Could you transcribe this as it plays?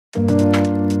All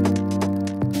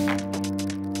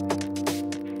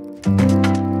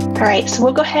right, so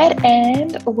we'll go ahead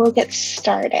and we'll get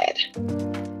started.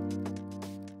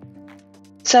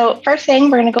 So first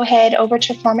thing, we're going to go ahead over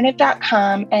to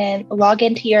formative.com and log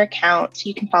into your account so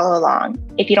you can follow along.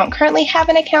 If you don't currently have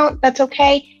an account, that's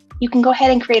okay. You can go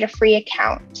ahead and create a free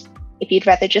account. If you'd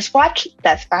rather just watch,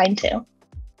 that's fine too.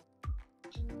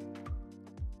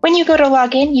 When you go to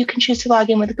log in, you can choose to log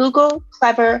in with Google,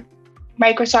 Clever,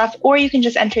 Microsoft, or you can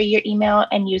just enter your email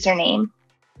and username.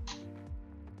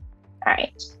 All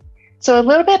right. So a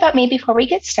little bit about me before we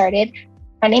get started.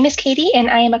 My name is Katie,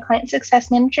 and I am a Client Success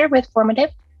Manager with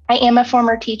Formative. I am a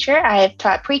former teacher. I have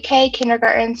taught pre-K,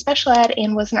 kindergarten, special ed,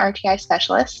 and was an RTI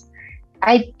specialist.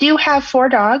 I do have 4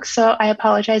 dogs, so I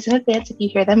apologize in advance if you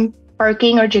hear them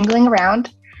barking or jingling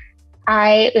around.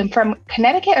 I am from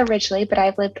Connecticut originally, but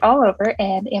I've lived all over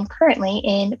and am currently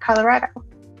in Colorado.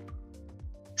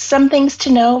 Some things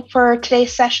to know for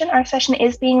today's session. Our session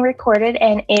is being recorded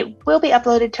and it will be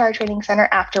uploaded to our training center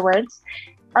afterwards.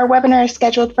 Our webinar is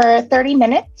scheduled for 30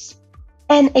 minutes.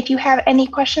 And if you have any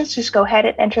questions, just go ahead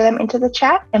and enter them into the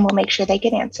chat and we'll make sure they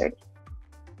get answered.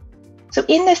 So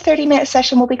in this 30-minute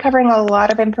session, we'll be covering a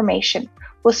lot of information.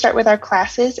 We'll start with our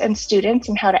classes and students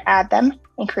and how to add them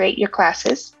and create your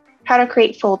classes, how to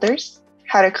create folders,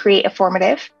 how to create a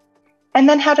formative, and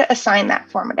then how to assign that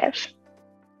formative.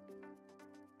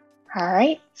 All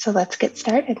right, so let's get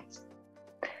started.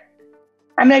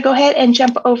 I'm going to go ahead and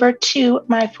jump over to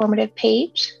my formative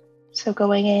page. So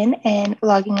going in and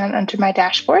logging on onto my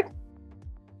dashboard.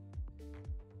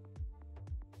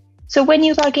 So when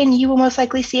you log in, you will most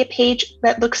likely see a page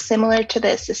that looks similar to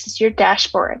this. This is your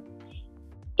dashboard.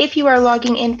 If you are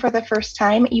logging in for the first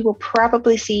time, you will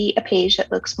probably see a page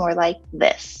that looks more like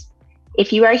this.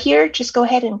 If you are here, just go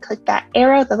ahead and click that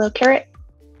arrow, the little caret,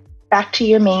 back to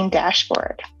your main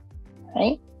dashboard.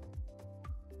 Right?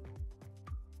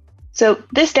 So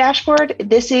this dashboard,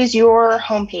 this is your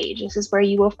homepage. This is where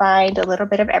you will find a little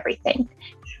bit of everything.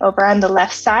 Over on the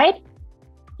left side,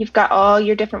 you've got all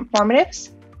your different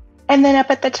formatives. And then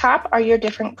up at the top are your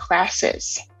different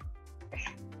classes.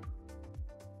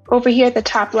 Over here at the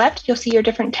top left, you'll see your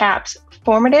different tabs.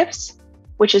 Formatives,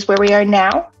 which is where we are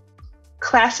now,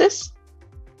 classes,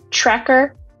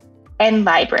 tracker, and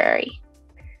library.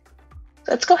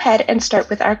 Let's go ahead and start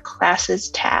with our classes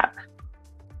tab.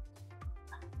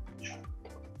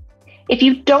 If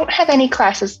you don't have any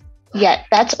classes yet,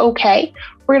 that's okay.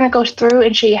 We're going to go through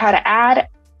and show you how to add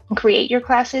and create your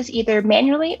classes either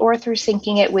manually or through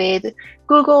syncing it with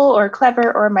Google or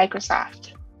Clever or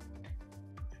Microsoft.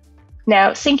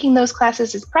 Now, syncing those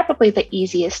classes is probably the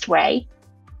easiest way.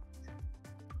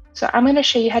 So I'm going to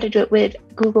show you how to do it with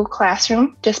Google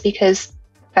Classroom just because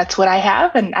that's what I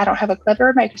have, and I don't have a Clever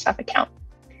or Microsoft account.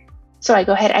 So I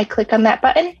go ahead, I click on that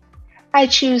button. I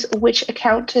choose which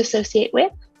account to associate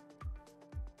with.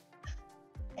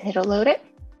 And it'll load it.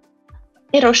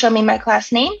 It'll show me my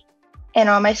class name and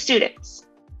all my students.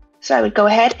 So I would go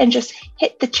ahead and just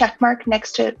hit the check mark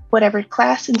next to whatever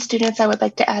class and students I would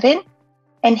like to add in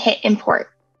and hit import.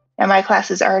 Now my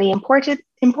class is already imported.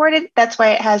 That's why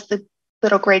it has the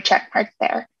little gray check mark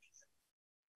there.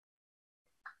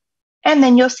 And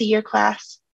then you'll see your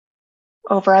class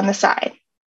over on the side.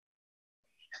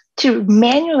 To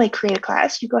manually create a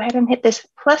class, you go ahead and hit this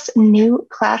plus new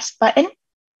class button.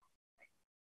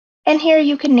 And here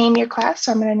you can name your class.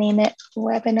 So I'm going to name it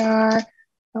Webinar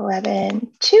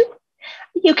 11-2.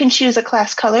 You can choose a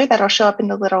class color that'll show up in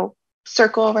the little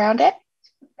circle around it.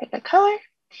 Pick a color.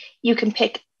 You can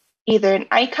pick either an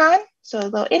icon, so a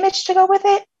little image to go with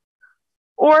it,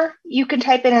 or you can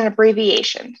type in an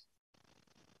abbreviation.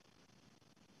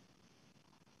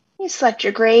 You select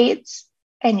your grades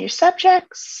and your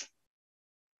subjects.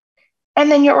 And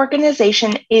then your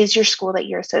organization is your school that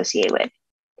you're associated with.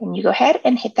 And you go ahead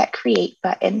and hit that create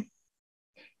button.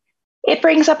 It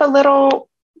brings up a little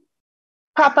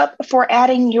pop-up for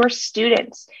adding your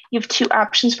students. You have 2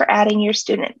 options for adding your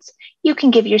students. You can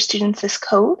give your students this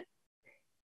code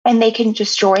and they can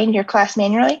just join your class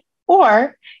manually,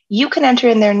 or you can enter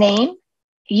in their name,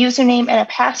 username, and a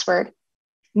password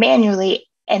manually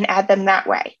and add them that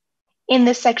way. In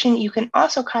this section, you can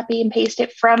also copy and paste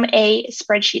it from a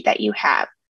spreadsheet that you have.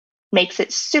 Makes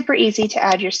it super easy to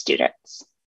add your students.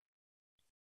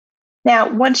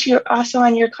 Now, once you're also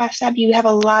on your class tab, you have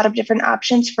a lot of different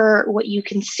options for what you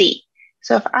can see.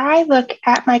 So if I look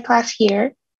at my class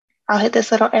here, I'll hit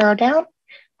this little arrow down.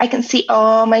 I can see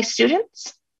all my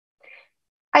students.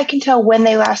 I can tell when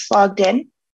they last logged in.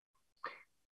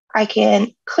 I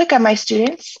can click on my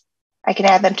students. I can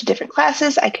add them to different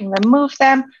classes. I can remove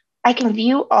them, I can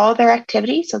view all their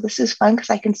activities. So this is fun because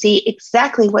I can see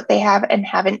exactly what they have and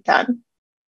haven't done.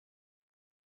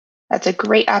 That's a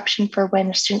great option for when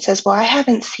a student says, well, I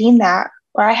haven't seen that,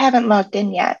 or I haven't logged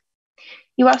in yet.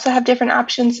 You also have different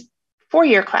options for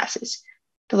your classes.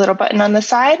 The little button on the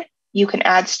side, you can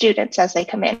add students as they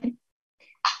come in.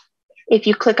 If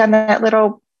you click on that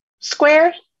little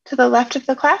square to the left of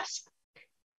the class,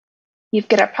 you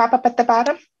get a pop-up at the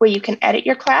bottom where you can edit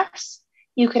your class.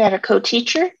 You can add a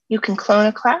co-teacher. You can clone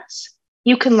a class.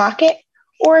 You can lock it.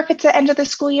 Or if it's the end of the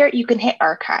school year, you can hit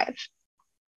archive.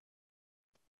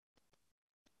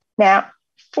 Now,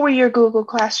 for your Google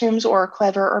Classrooms or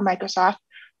Clever or Microsoft,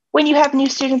 when you have new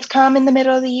students come in the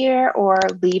middle of the year or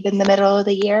leave in the middle of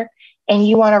the year and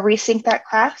you want to resync that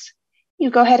class, you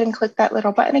go ahead and click that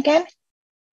little button again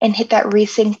and hit that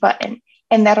resync button.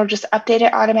 And that'll just update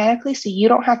it automatically so you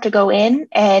don't have to go in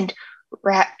and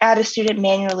add a student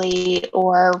manually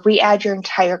or re-add your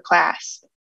entire class.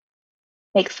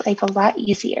 Makes life a lot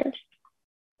easier.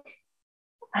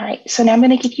 All right, so now I'm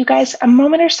going to give you guys a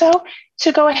moment or so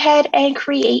to go ahead and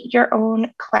create your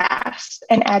own class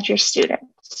and add your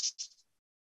students.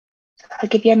 I'll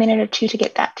give you a minute or two to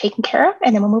get that taken care of,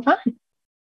 and then we'll move on.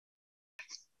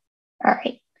 All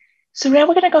right, so now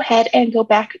we're going to go ahead and go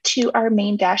back to our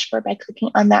main dashboard by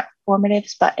clicking on that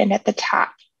Formatives button at the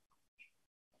top.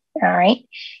 All right,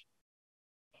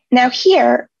 now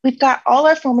here we've got all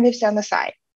our formatives down the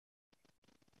side.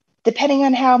 Depending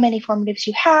on how many formatives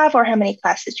you have or how many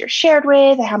classes you're shared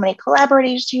with, or how many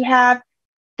collaborators you have,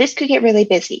 this could get really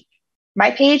busy.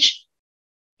 My page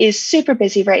is super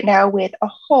busy right now with a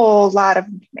whole lot of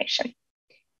information.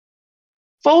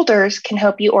 Folders can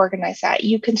help you organize that.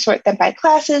 You can sort them by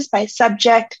classes, by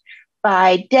subject,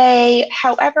 by day,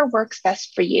 however works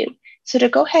best for you. So to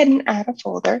go ahead and add a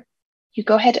folder, you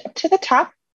go ahead up to the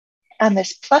top on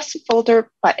this plus folder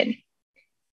button.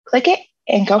 Click it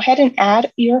and go ahead and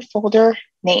add your folder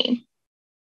name.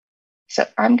 So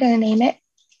I'm going to name it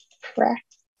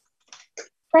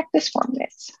Practice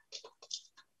Formatives.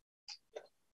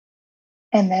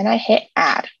 And then I hit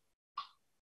add.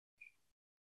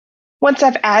 Once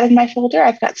I've added my folder,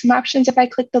 I've got some options if I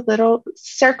click the little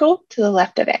circle to the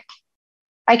left of it.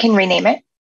 I can rename it.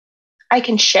 I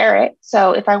can share it.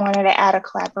 So if I wanted to add a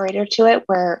collaborator to it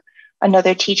where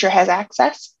another teacher has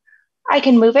access, I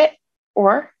can move it,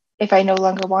 or if I no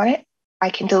longer want it,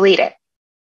 I can delete it.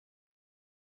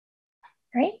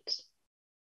 Right?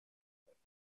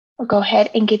 I'll go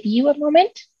ahead and give you a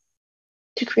moment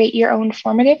to create your own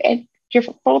formative and your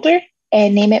folder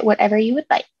and name it whatever you would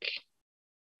like.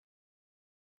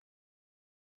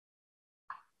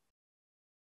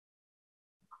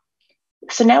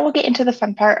 So now we'll get into the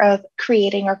fun part of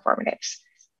creating our formatives.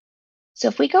 So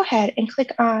if we go ahead and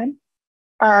click on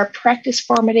our Practice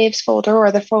Formatives folder,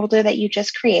 or the folder that you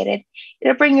just created,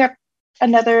 it'll bring you up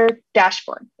another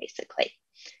dashboard, basically.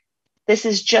 This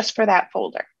is just for that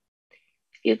folder.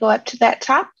 If you go up to that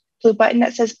top blue button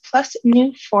that says plus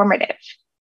new formative,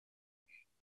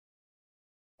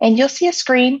 and you'll see a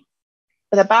screen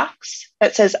with a box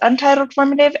that says untitled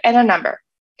formative and a number.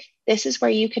 This is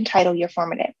where you can title your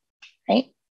formative,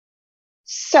 right?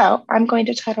 So I'm going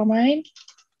to title mine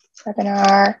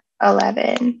Webinar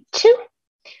 11-2.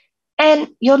 And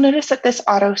you'll notice that this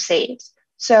auto saves.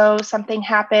 So something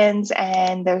happens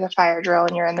and there's a fire drill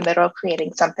and you're in the middle of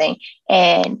creating something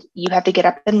and you have to get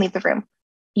up and leave the room.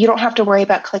 You don't have to worry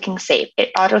about clicking save.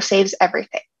 It auto saves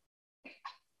everything.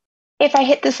 If I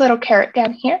hit this little caret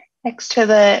down here next to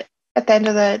at the end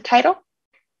of the title,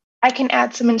 I can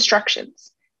add some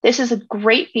instructions. This is a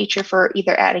great feature for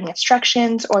either adding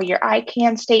instructions or your I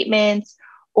can statements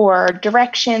or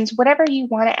directions, whatever you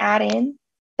want to add in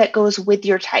that goes with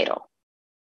your title.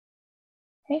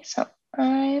 Okay, so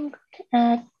I'm going to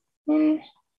add in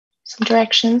some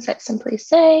directions that simply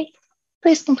say,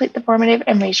 please complete the formative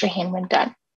and raise your hand when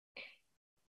done.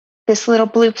 This little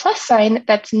blue plus sign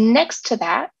that's next to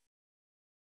that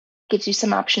gives you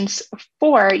some options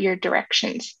for your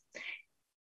directions.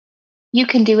 You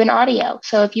can do an audio.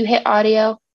 So if you hit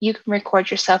audio, you can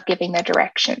record yourself giving the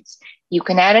directions. You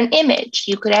can add an image,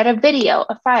 you could add a video,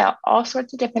 a file, all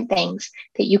sorts of different things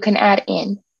that you can add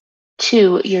in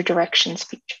to your directions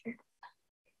feature.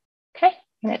 Okay,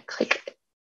 I'm going to click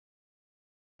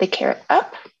the caret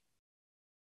up.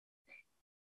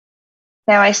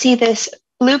 Now I see this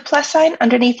blue plus sign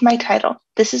underneath my title.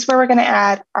 This is where we're going to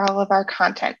add all of our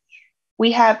content.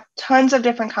 We have tons of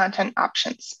different content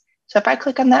options. So if I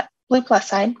click on that blue plus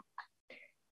sign,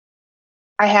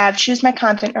 I have choose my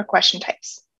content or question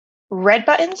types. Red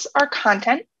buttons are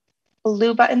content,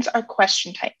 blue buttons are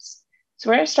question types. So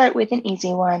we're going to start with an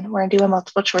easy one. We're going to do a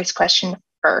multiple choice question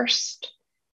first.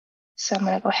 So I'm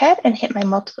going to go ahead and hit my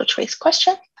multiple choice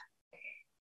question.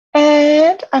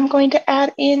 And I'm going to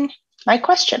add in my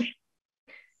question.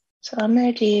 So I'm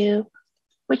going to do,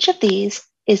 which of these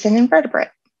is an invertebrate?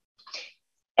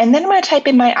 And then I'm going to type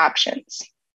in my options.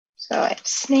 So I have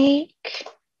snake,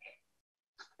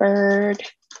 bird,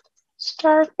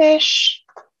 starfish,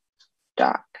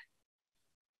 dog.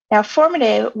 Now,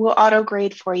 Formative will auto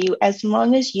grade for you as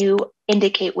long as you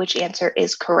indicate which answer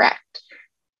is correct.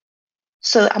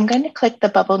 So I'm going to click the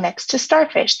bubble next to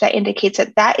starfish. That indicates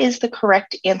that that is the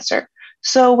correct answer.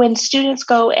 So when students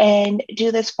go and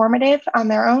do this formative on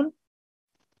their own,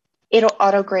 it'll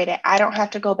auto grade it. I don't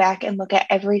have to go back and look at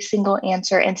every single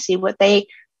answer and see what they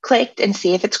clicked and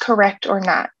see if it's correct or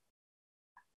not.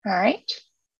 All right.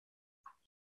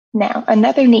 Now,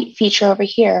 another neat feature over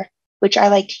here, which I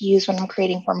like to use when I'm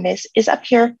creating formatives, is up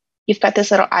here, you've got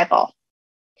this little eyeball.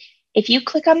 If you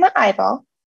click on the eyeball,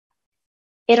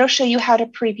 it'll show you how to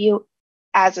preview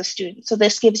as a student. So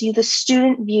this gives you the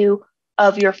student view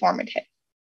of your formative.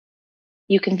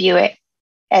 You can view it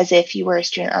as if you were a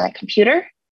student on a computer,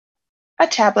 a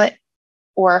tablet,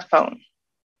 or a phone.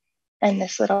 And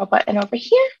this little button over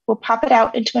here will pop it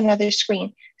out into another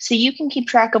screen. So you can keep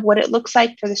track of what it looks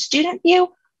like for the student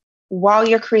view while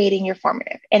you're creating your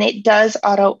formative. And it does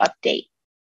auto update.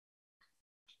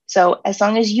 So as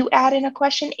long as you add in a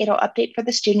question, it'll update for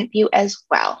the student view as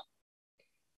well.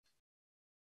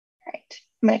 All right,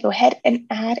 I'm going to go ahead and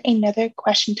add another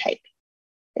question type.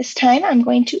 This time I'm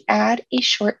going to add a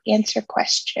short answer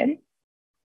question.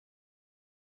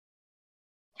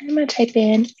 I'm going to type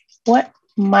in, what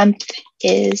month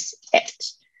is it?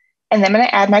 And then I'm going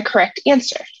to add my correct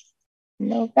answer,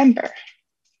 November.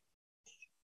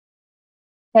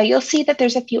 Now you'll see that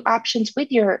there's a few options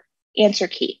with your answer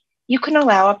key. You can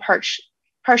allow a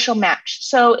partial match.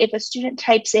 So if a student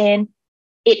types in,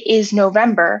 it is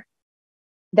November,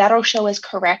 that'll show as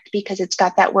correct because it's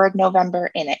got that word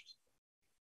November in it.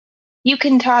 You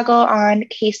can toggle on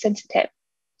case sensitive.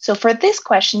 So for this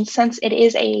question, since it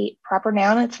is a proper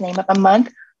noun, it's the name of a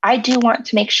month, I do want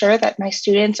to make sure that my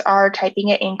students are typing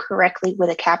it in correctly with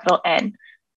a capital N.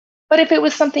 But if it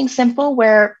was something simple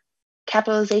where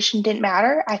capitalization didn't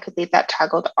matter, I could leave that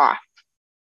toggled off.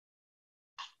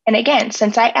 And again,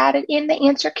 since I added in the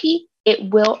answer key,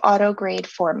 it will auto grade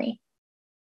for me.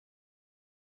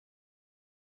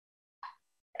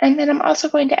 And then I'm also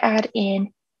going to add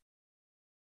in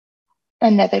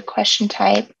another question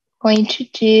type. I'm going to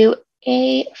do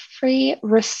a free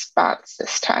response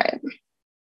this time.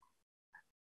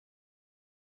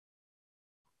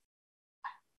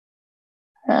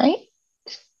 All right.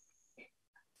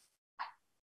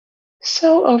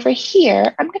 So over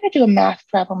here, I'm going to do a math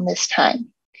problem this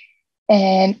time.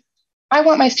 And I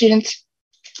want my students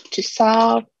to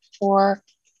solve for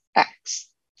x.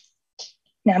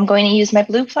 Now I'm going to use my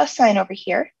blue plus sign over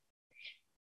here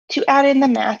to add in the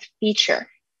math feature.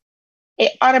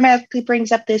 It automatically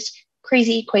brings up this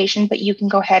crazy equation, but you can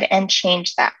go ahead and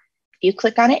change that. If you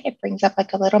click on it, it brings up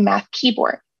like a little math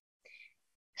keyboard.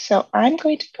 So I'm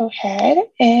going to go ahead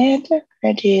and I'm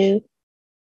going to do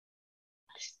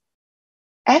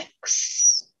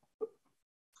x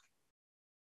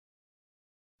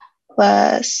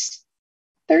plus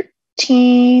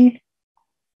 13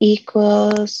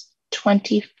 equals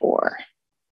 24.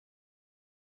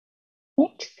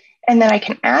 Right? And then I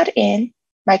can add in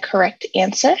my correct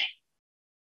answer,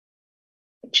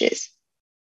 which is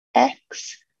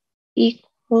x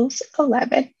equals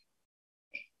 11.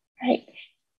 Right.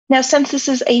 Now, since this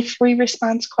is a free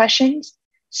response questions,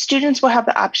 students will have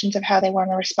the options of how they want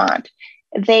to respond.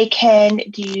 They can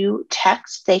do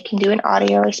text, they can do an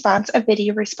audio response, a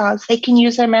video response, they can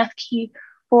use their math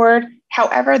keyboard,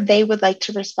 however they would like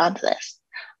to respond to this.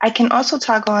 I can also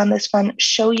toggle on this one,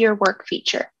 show your work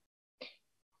feature,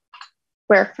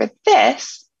 where for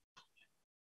this,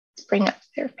 let's bring up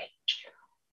their page.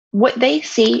 What they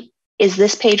see is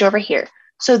this page over here.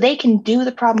 So they can do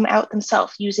the problem out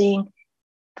themselves using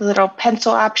the little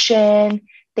pencil option.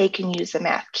 They can use the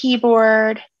math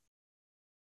keyboard.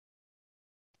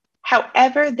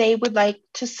 However they would like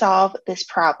to solve this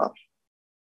problem.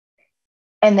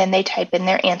 And then they type in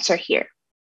their answer here.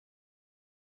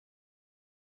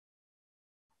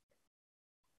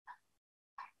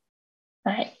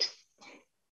 All right.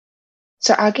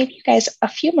 So I'll give you guys a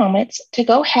few moments to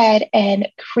go ahead and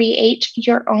create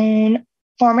your own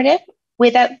formative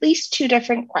with at least 2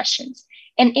 different questions.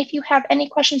 And if you have any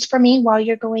questions for me while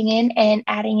you're going in and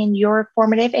adding in your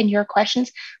formative and your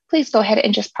questions, please go ahead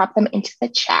and just pop them into the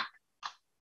chat.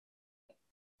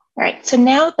 All right, so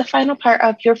now the final part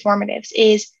of your formatives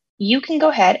is you can go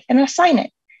ahead and assign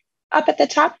it. Up at the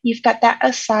top, you've got that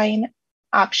assign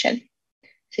option.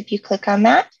 So if you click on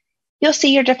that, you'll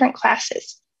see your different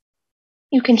classes.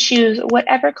 You can choose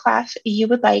whatever class you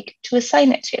would like to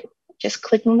assign it to, just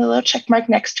clicking the little check mark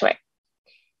next to it.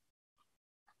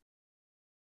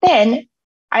 Then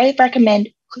I recommend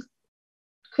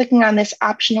clicking on this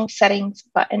optional settings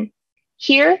button.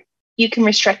 Here, you can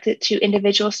restrict it to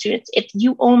individual students. If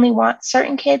you only want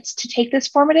certain kids to take this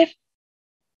formative,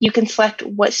 you can select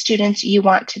what students you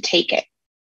want to take it.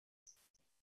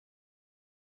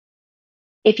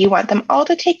 If you want them all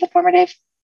to take the formative,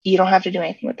 you don't have to do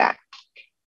anything with that.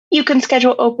 You can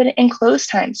schedule open and close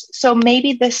times. So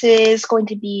maybe this is going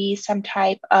to be some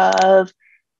type of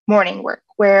morning work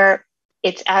where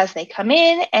it's as they come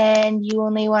in and you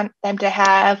only want them to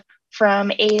have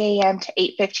from 8 a.m. to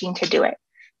 8:15 to do it.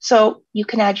 So you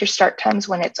can add your start times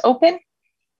when it's open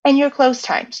and your close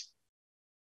times.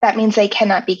 That means they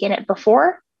cannot begin it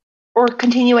before or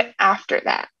continue it after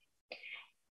that.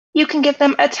 You can give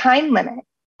them a time limit.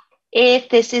 If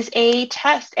this is a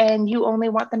test and you only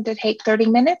want them to take 30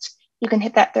 minutes, you can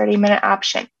hit that 30-minute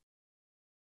option.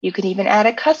 You can even add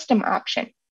a custom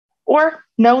option, or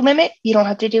no limit, you don't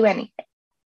have to do anything.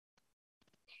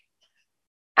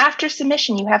 After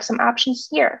submission, you have some options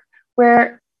here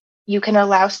where you can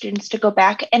allow students to go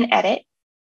back and edit.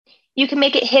 You can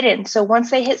make it hidden, so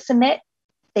once they hit submit,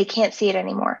 they can't see it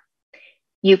anymore.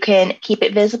 You can keep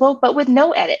it visible, but with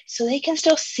no edit, so they can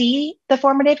still see the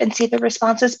formative and see the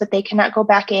responses, but they cannot go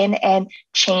back in and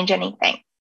change anything.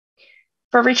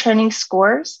 For returning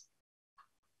scores,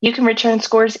 you can return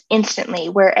scores instantly,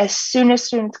 where as soon as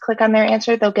students click on their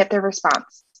answer, they'll get their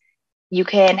response. You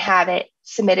can have it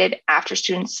submitted after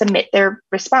students submit their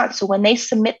response. So when they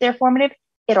submit their formative,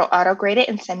 it'll auto-grade it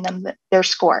and send them their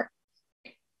score.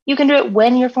 You can do it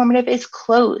when your formative is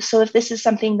closed. So if this is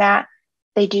something that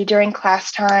they do during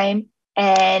class time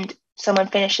and someone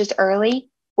finishes early,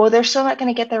 well, they're still not going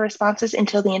to get their responses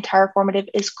until the entire formative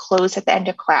is closed at the end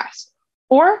of class.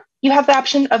 Or you have the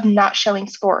option of not showing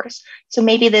scores. So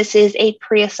maybe this is a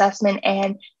pre-assessment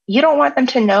and you don't want them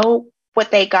to know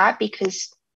what they got because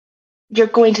you're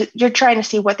trying to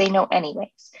see what they know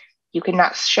anyways. You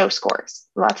cannot show scores.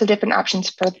 Lots of different options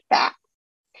for that.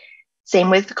 Same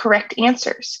with correct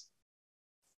answers.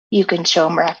 You can show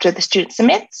them after the student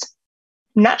submits,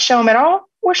 not show them at all,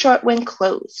 or show it when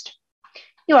closed.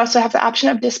 You also have the option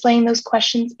of displaying those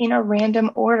questions in a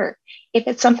random order. If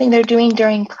it's something they're doing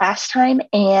during class time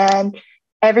and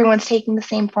everyone's taking the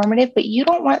same formative, but you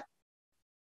don't want,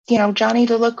 Johnny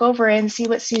to look over and see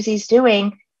what Susie's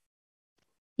doing,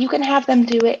 you can have them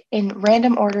do it in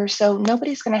random order, so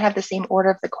nobody's going to have the same order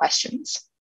of the questions.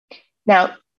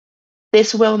 Now,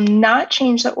 this will not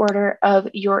change the order of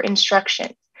your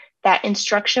instructions. That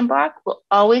instruction block will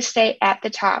always stay at the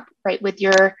top, right, with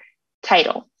your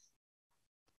title. All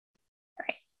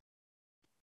right.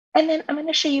 And then I'm going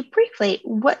to show you briefly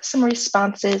what some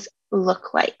responses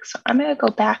look like. So I'm going to go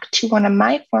back to one of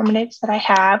my formatives that I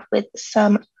have with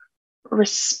some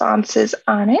responses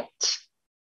on it.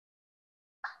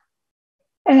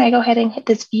 And I go ahead and hit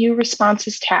this View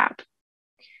Responses tab.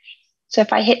 So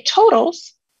if I hit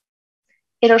Totals,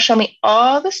 it'll show me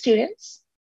all the students,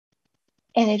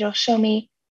 and it'll show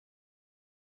me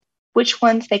which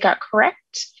ones they got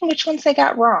correct and which ones they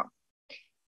got wrong.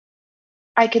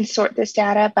 I can sort this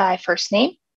data by first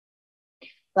name,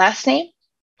 last name,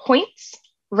 points,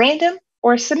 random,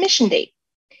 or submission date.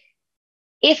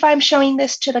 If I'm showing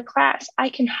this to the class, I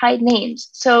can hide names.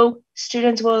 So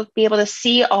students will be able to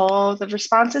see all the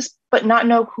responses, but not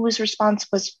know whose response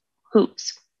was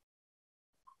whose.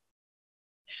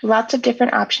 Lots of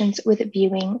different options with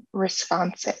viewing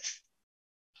responses.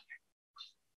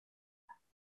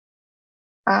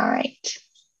 All right.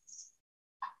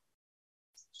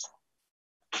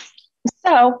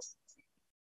 So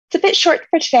it's a bit short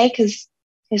for today because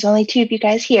there's only two of you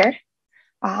guys here.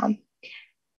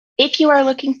 If you are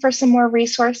looking for some more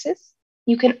resources,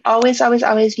 you can always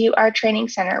view our training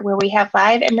center where we have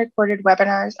live and recorded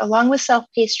webinars along with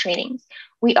self-paced trainings.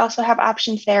 We also have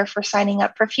options there for signing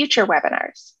up for future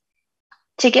webinars.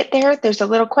 To get there, there's a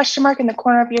little question mark in the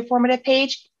corner of your formative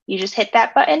page. You just hit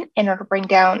that button and it'll bring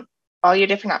down all your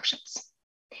different options.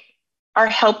 Our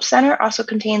help center also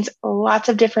contains lots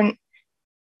of different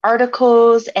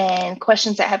articles and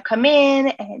questions that have come in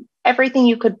and everything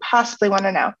you could possibly want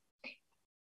to know.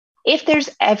 If there's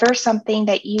ever something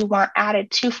that you want added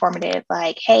to formative,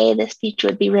 like, hey, this feature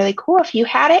would be really cool if you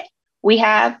had it, we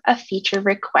have a feature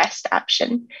request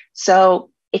option.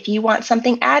 So if you want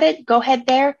something added, go ahead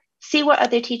there, see what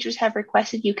other teachers have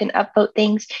requested. You can upvote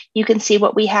things. You can see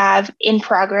what we have in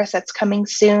progress that's coming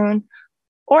soon,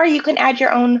 or you can add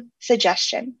your own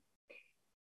suggestion.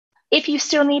 If you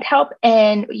still need help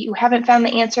and you haven't found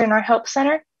the answer in our help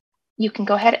center, you can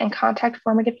go ahead and contact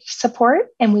Formative support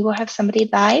and we will have somebody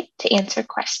live to answer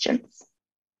questions.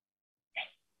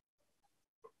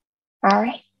 All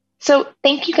right. So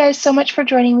thank you guys so much for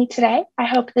joining me today. I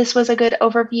hope this was a good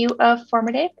overview of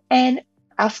Formative, and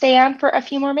I'll stay on for a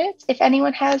few more minutes. If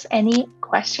anyone has any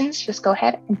questions, just go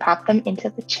ahead and pop them into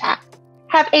the chat.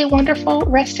 Have a wonderful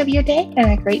rest of your day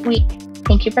and a great week.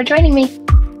 Thank you for joining me.